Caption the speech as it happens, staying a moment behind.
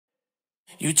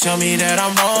You tell me that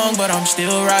I'm wrong, but I'm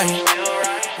still right.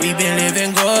 We been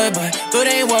living good, but good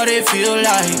ain't what it feel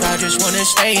like. I just wanna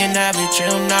stay and have a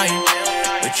chill night,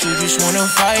 but you just wanna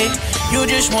fight. You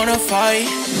just wanna fight.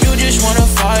 You just wanna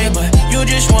fight, but you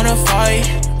just wanna fight.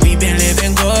 We been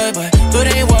living good, but good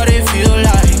ain't what it feel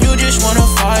like. You just wanna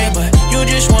fight, but you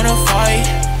just wanna fight.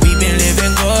 We been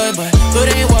living good, but good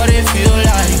ain't what it feel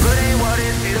like. Good ain't what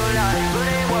it feel like. Good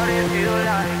ain't what it feel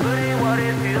like. Good ain't what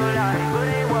it feel like. Good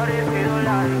ain't what it feel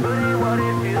like. Good ain't what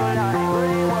it feel like. Good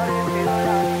ain't what it feel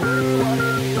like.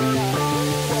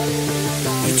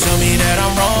 You tell me that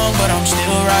I'm wrong, but I'm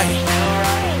still right.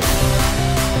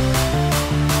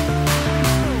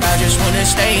 I just wanna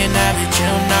stay and have a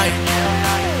chill night.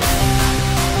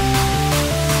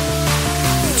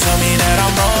 You tell me that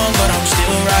I'm wrong, but I'm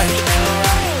still right.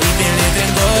 We've been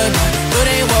living good, but good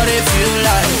ain't what it feel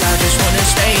like. I just wanna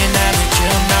stay and have a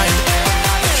chill night,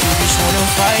 but you just wanna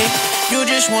fight. You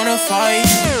just wanna fight.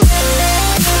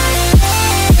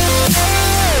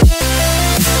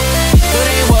 Good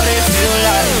ain't what it feel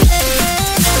like.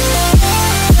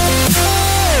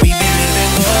 We've been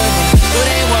living good, but good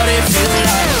ain't what it feel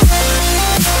like.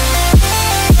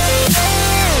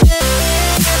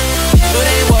 Good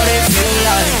ain't what it feel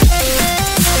like.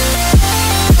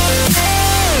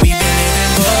 We've been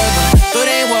living good, but good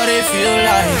ain't what it feel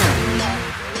like.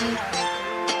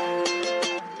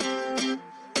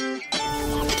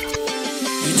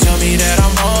 You tell me that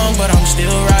I'm wrong, but I'm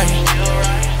still right.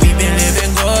 We've been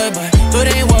living good, but good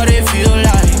ain't what it feel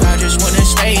like. I just wanna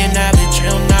stay and have a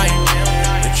chill night,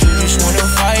 but you just wanna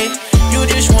fight. You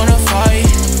just wanna fight.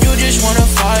 You just wanna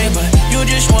fight, but you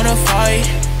just wanna fight.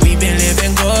 We been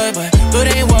living good, but good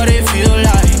ain't what it feel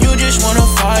like. You just wanna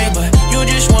fight, but you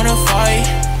just wanna fight.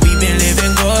 We been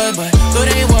living good, but good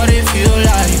ain't what it feel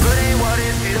like. Good ain't what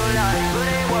it feel like. Good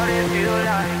ain't what it feel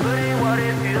like. Good ain't what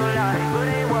it feel like. Good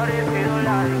ain't what it feel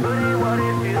like. Good ain't what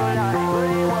it feel like. Good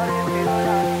ain't what it feel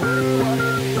like.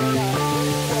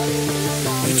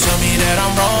 You tell me that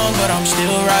I'm wrong, but I'm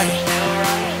still right.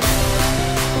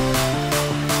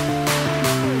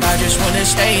 I just wanna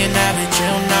stay and have a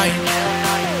chill night.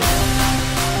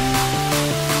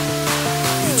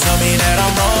 You tell me that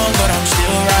I'm wrong, but I'm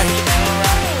still right.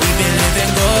 We've been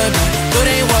living good, but good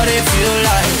ain't what it feel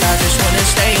like. I just wanna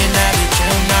stay and have a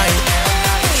chill night,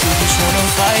 but you just wanna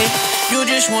fight. You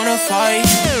just wanna fight.